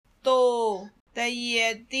ရ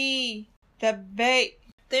က်သီးတပိတ်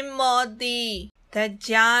သင်္မောသီးတ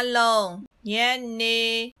ကြားလုံးညနေ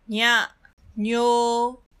ညညို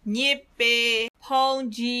ညစ်ပေဖုံး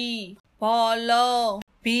ကြီးဘောလုံး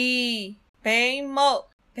ဘီဘိန်းမုတ်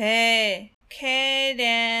ဘဲခဲ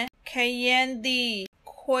တံခရမ်းသီး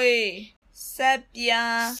ခွေစက်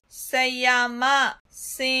ပြားဆရာမ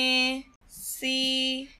စင်းစီ